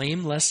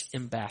blameless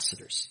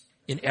ambassadors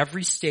in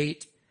every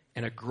state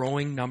and a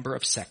growing number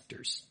of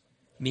sectors,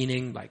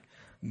 meaning like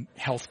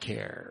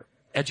healthcare,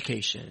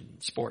 education,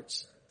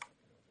 sports.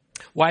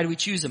 Why do we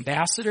choose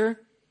ambassador?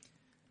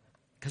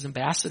 Because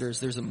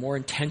ambassadors, there's a more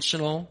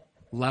intentional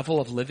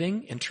level of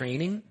living and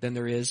training than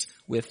there is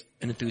with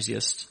an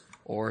enthusiast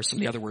or some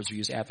of the other words we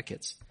use,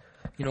 advocates.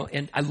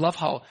 And I love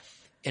how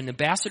an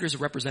ambassador is a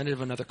representative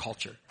of another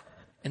culture.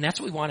 And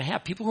that's what we want to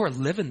have. People who are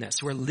living this,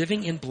 who are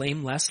living in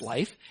blameless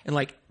life. And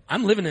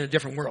I'm living in a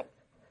different world.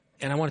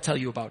 And I want to tell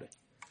you about it.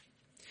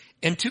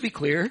 And to be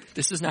clear,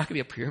 this is not going to be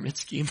a pyramid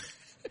scheme.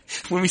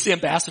 When we say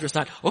ambassador, it's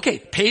not, okay,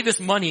 pay this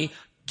money,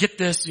 get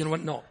this, you know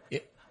what? No.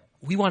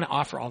 We want to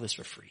offer all this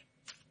for free.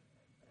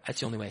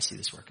 That's the only way I see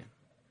this working.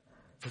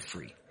 For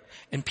free.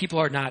 And people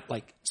are not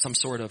like some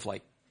sort of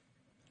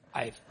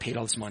I've paid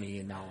all this money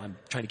and now I'm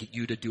trying to get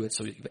you to do it.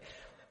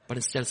 But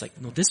instead it's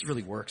no, this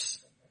really works.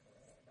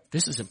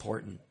 This is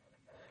important.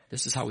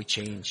 This is how we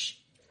change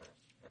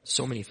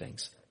so many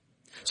things.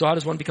 So how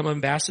does one become an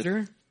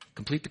ambassador?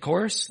 Complete the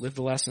course, live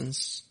the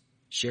lessons,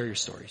 share your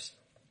stories.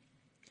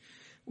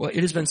 Well,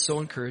 it has been so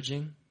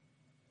encouraging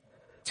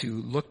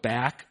to look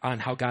back on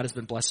how God has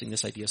been blessing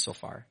this idea so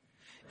far.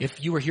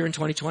 If you were here in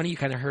 2020, you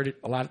kind of heard it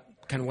a lot,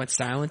 kind of went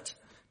silent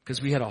because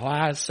we had a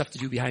lot of stuff to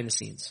do behind the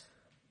scenes.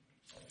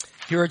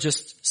 Here are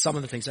just some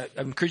of the things. I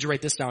encourage you to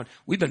write this down.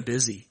 We've been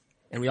busy.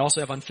 And we also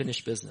have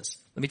unfinished business.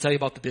 Let me tell you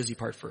about the busy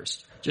part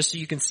first. Just so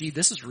you can see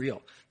this is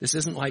real. This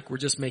isn't like we're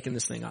just making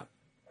this thing up.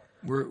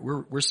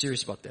 We're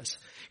serious about this.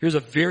 Here's a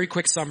very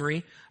quick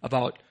summary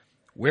about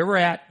where we're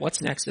at,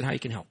 what's next, and how you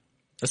can help.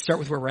 Let's start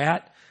with where we're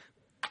at.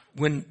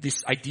 When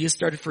these ideas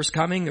started first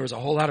coming, there was a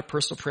whole lot of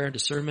personal prayer and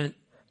discernment.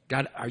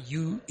 God, are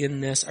you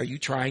in this? Are you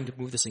trying to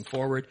move this thing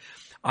forward?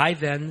 I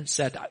then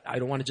said, I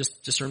don't want to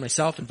just discern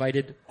myself,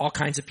 invited all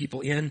kinds of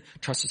people in,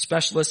 trusted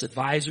specialists,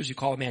 advisors, you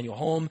call Emmanuel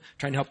home,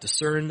 trying to help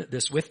discern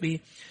this with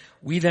me.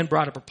 We then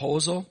brought a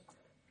proposal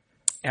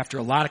after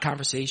a lot of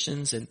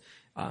conversations and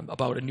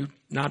about a new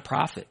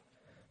nonprofit,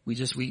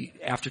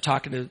 after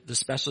talking to the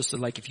specialists, said,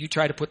 like, if you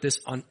try to put this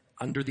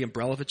under the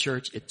umbrella of a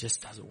church, it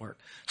just doesn't work.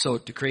 So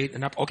to create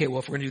okay, well,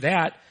 if we're going to do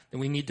that, then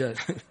we need to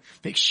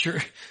make sure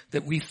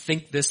that we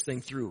think this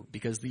thing through,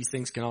 because these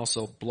things can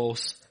also blow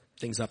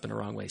things up in a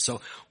wrong way.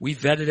 So we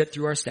vetted it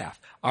through our staff,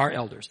 our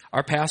elders,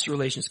 our pastor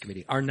relations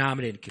committee, our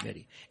nominating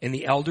committee, and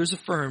the elders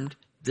affirmed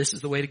this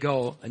is the way to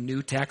go. A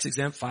new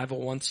tax-exempt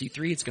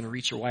 501c3. It's going to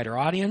reach a wider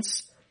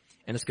audience,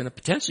 and it's going to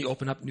potentially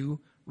open up new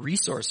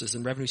resources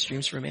and revenue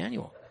streams for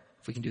Emmanuel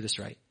if we can do this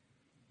right.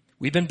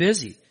 We've been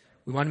busy.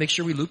 We want to make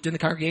sure we looped in the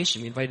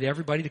congregation. We invited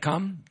everybody to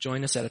come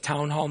join us at a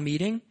town hall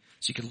meeting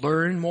so you could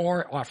learn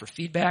more, offer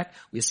feedback.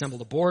 We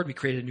assembled a board. We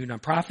created a new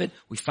nonprofit.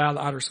 We filed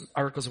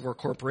articles of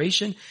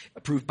incorporation,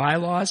 approved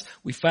bylaws.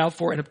 We filed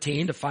for and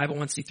obtained a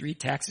 501c3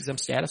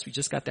 tax-exempt status. We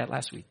just got that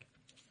last week.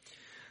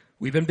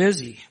 We've been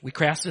busy. We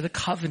crafted a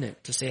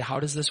covenant to say, how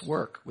does this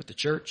work with the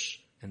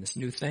church and this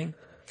new thing?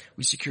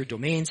 We secured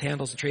domains,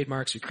 handles, and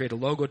trademarks. We created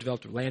a logo,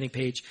 developed a landing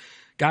page.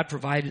 God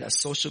provided a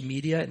social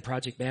media and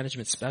project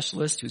management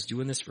specialist who's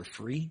doing this for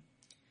free.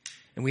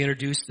 And we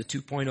introduced the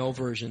 2.0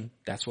 version.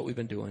 That's what we've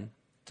been doing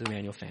to the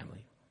Emmanuel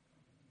family.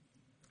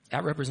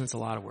 That represents a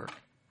lot of work.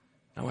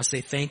 I want to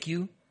say thank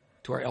you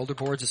to our elder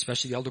boards,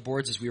 especially the elder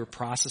boards, as we were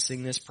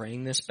processing this,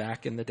 praying this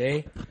back in the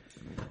day.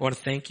 I want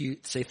to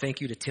say thank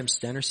you to Tim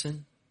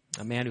Stenerson,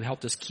 a man who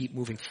helped us keep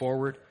moving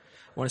forward.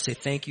 I want to say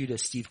thank you to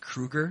Steve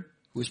Kruger,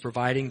 who is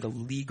providing the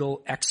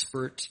legal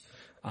expert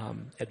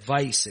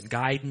advice and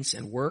guidance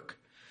and work.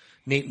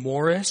 Nate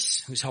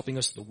Morris, who's helping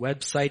us with the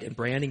website and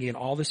branding, and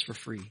all this for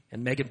free.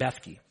 And Megan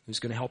Bethke, who's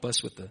going to help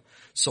us with the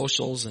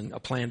socials and a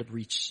plan to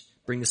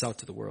bring this out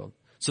to the world.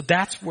 So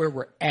that's where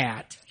we're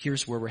at.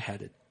 Here's where we're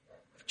headed,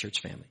 church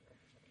family.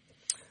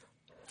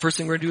 First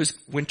thing we're going to do is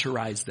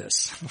winterize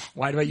this.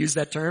 Why do I use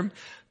that term?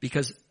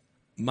 Because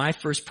my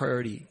first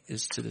priority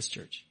is to this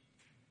church.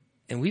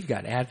 And we've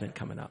got Advent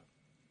coming up.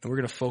 And we're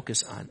going to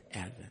focus on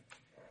Advent.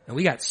 And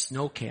we got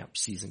snow camp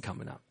season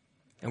coming up.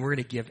 And we're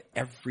going to give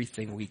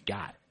everything we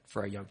got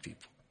for our young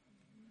people.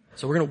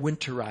 So we're going to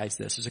winterize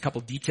this. There's a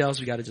couple details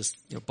we got to just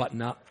button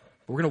up.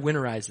 But we're going to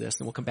winterize this,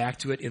 and we'll come back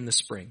to it in the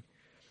spring.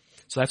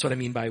 So that's what I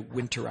mean by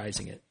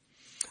winterizing it.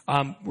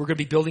 We're going to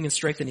be building and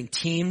strengthening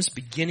teams,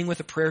 beginning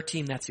with a prayer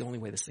team. That's the only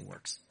way this thing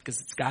works,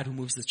 because it's God who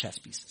moves the chess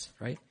pieces,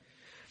 right?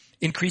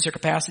 Increase our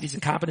capacities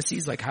and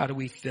competencies, like how do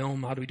we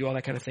film, how do we do all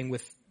that kind of thing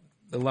with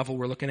the level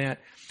we're looking at.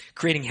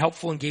 Creating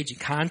helpful, engaging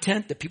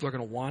content that people are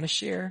going to want to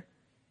share.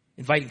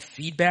 Inviting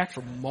feedback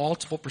from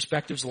multiple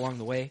perspectives along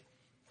the way.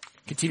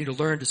 Continue to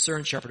learn,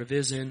 discern, sharpen a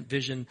vision,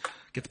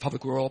 get the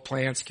public role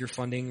plan, secure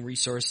funding,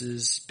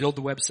 resources, build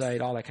the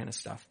website, all that kind of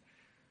stuff,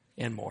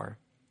 and more.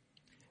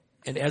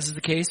 And as is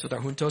the case with our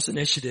Juntos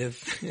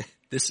initiative,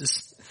 this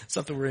is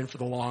something we're in for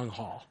the long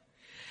haul.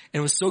 And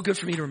it was so good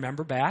for me to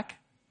remember back.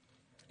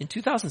 In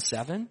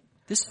 2007,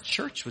 this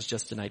church was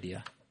just an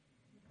idea.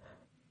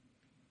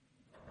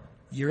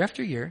 Year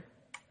after year,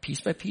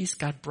 piece by piece,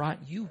 God brought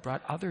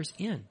others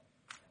in.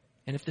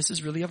 And if this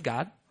is really of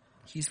God,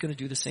 He's going to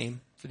do the same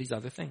for these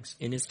other things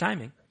in His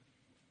timing,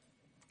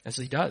 as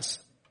He does.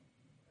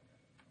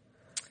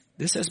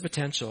 This has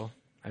potential,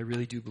 I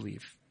really do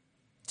believe,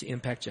 to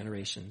impact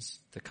generations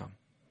to come.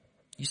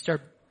 You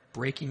start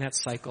breaking that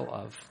cycle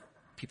of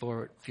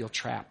people feel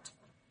trapped.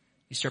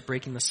 You start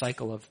breaking the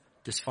cycle of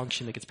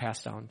dysfunction that gets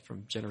passed down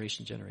from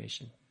generation to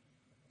generation.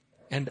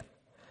 And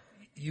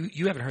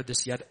you haven't heard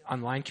this yet,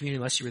 online community,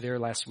 unless you were there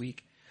last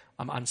week.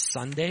 On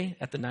Sunday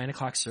at the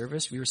 9:00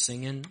 service, we were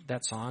singing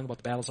that song about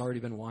the battle's already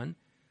been won.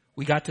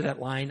 We got to that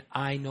line,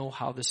 I know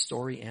how the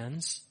story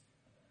ends.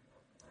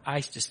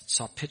 I just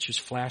saw pictures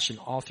flashing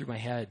all through my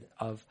head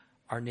of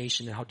our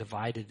nation and how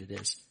divided it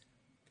is.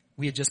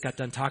 We had just got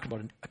done talking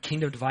about a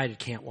kingdom divided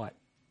can't what?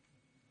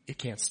 It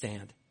can't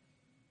stand.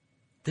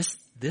 This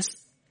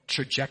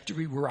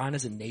trajectory we're on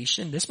as a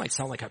nation, this might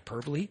sound like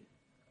hyperbole.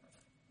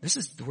 This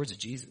is the words of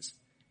Jesus.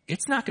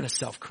 It's not going to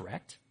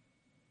self-correct.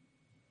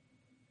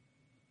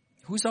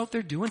 Who's out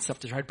there doing stuff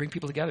to try to bring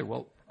people together?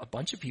 Well, a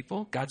bunch of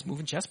people. God's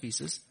moving chess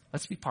pieces.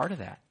 Let's be part of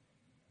that.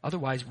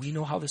 Otherwise, we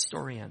know how this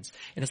story ends.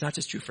 And it's not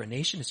just true for a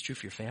nation. It's true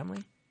for your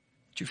family.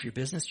 True for your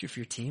business. True for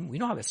your team. We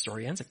know how this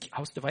story ends. A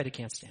house divided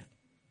can't stand.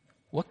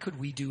 What could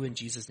we do in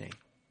Jesus' name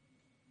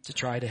to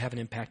try to have an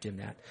impact in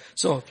that?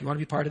 So if you want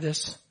to be part of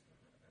this,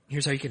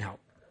 here's how you can help.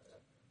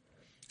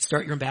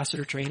 Start your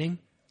ambassador training.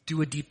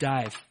 Do a deep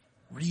dive.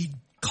 Read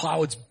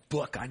Cloud's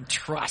book on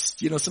trust.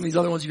 Some of these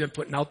other ones you've been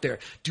putting out there.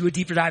 Do a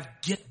deeper dive.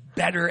 Get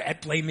better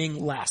at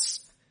blaming less.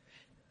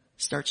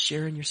 Start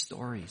sharing your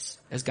stories.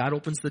 As God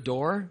opens the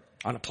door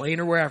on a plane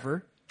or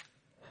wherever,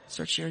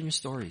 start sharing your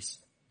stories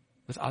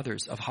with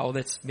others of how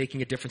that's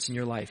making a difference in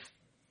your life.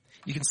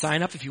 You can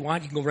sign up if you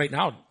want. You can go right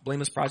now,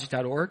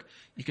 blamelessproject.org.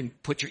 You can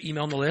put your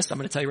email on the list. I'm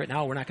going to tell you right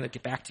now, we're not going to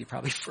get back to you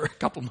probably for a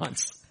couple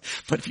months.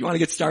 But if you want to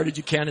get started,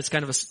 you can. It's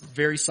kind of a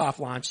very soft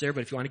launch there,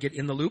 but if you want to get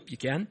in the loop, you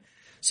can.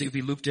 So you'll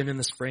be looped in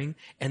the spring.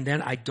 And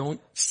then I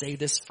don't say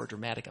this for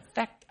dramatic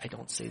effect. I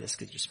don't say this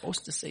because you're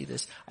supposed to say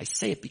this. I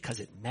say it because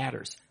it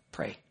matters.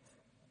 Pray.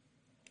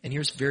 And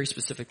here's very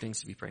specific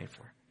things to be praying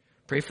for.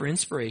 Pray for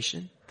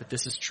inspiration, that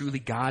this is truly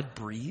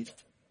God-breathed.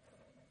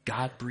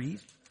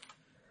 God-breathed.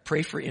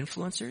 Pray for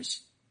influencers.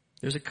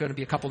 There's going to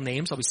be a couple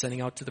names I'll be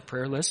sending out to the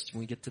prayer list when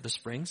we get to the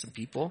spring. Some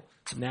people,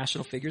 some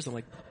national figures. I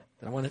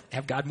want to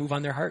have God move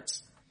on their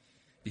hearts.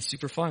 Be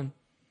super fun.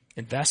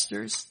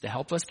 Investors to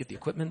help us get the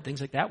equipment,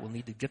 things like that. We'll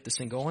need to get this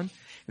thing going.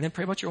 And then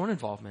pray about your own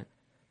involvement.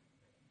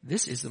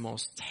 This is the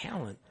most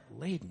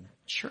talent-laden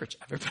church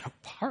I've ever been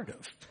a part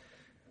of.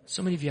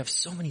 So many of you have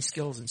so many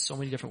skills in so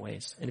many different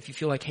ways. And if you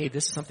feel like, hey,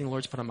 this is something the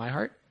Lord's put on my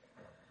heart,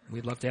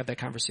 we'd love to have that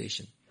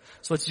conversation.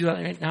 So let's do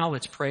that right now.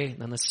 Let's pray, and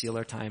then let's seal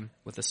our time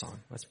with a song.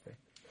 Let's pray.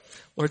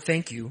 Lord,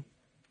 thank you.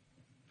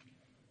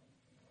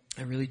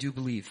 I really do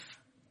believe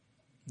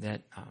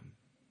that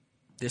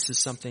this is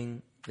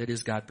something that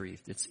is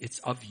God-breathed. It's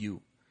of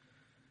you.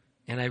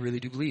 And I really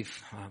do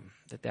believe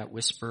that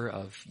whisper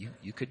of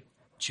you could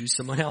choose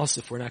someone else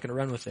if we're not going to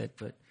run with it.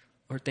 But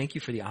Lord, thank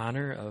you for the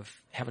honor of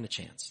having a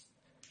chance.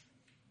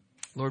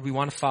 Lord, we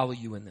want to follow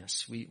you in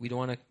this. We don't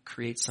want to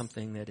create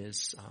something that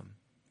is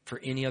for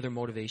any other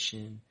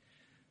motivation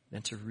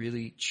than to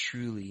really,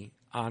 truly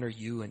honor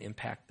you and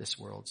impact this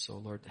world. So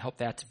Lord, help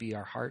that to be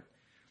our heart.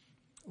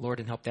 Lord,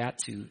 and help that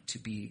to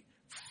be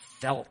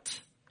felt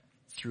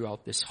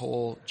throughout this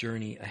whole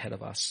journey ahead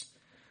of us.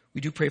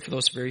 We do pray for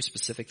those very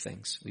specific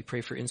things. We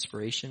pray for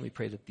inspiration. We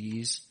pray that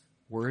these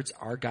words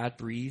are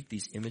God-breathed,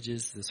 these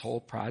images, this whole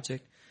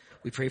project.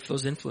 We pray for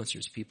those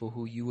influencers, people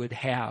who you would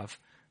have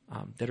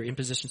that are in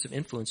positions of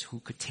influence who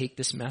could take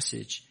this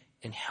message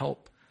and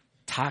help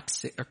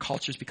toxic or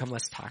cultures become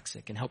less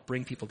toxic and help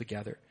bring people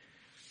together.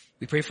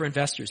 We pray for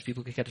investors,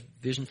 people who can get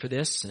a vision for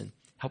this and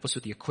help us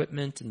with the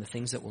equipment and the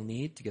things that we'll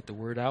need to get the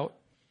word out.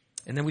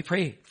 And then we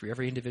pray for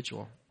every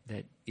individual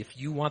that if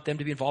you want them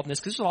to be involved in this,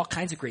 because there's all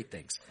kinds of great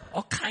things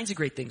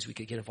we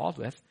could get involved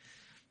with.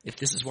 If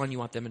this is one you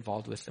want them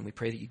involved with, then we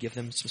pray that you give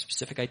them some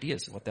specific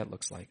ideas of what that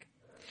looks like.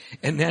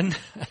 And then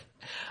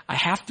I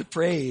have to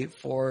pray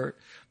for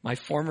my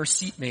former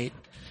seatmate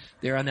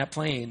there on that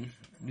plane,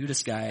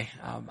 nudist guy.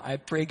 I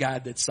pray,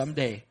 God, that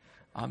someday,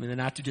 in the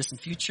not too distant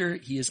future,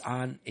 he is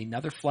on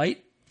another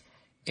flight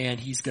and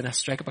he's going to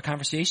strike up a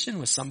conversation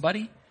with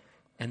somebody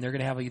and they're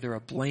going to have either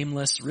a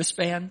blameless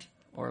wristband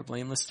or a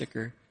blameless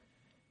sticker.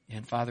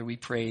 And Father, we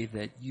pray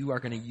that you are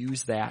going to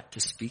use that to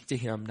speak to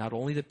him, not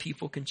only that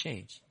people can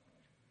change,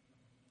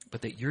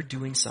 but that you're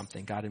doing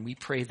something, God. And we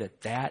pray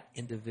that that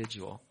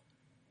individual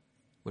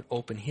would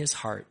open his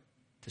heart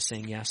to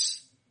saying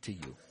yes to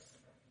you.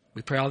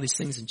 We pray all these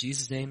things in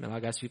Jesus' name, and all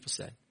God's people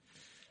said,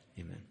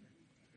 amen.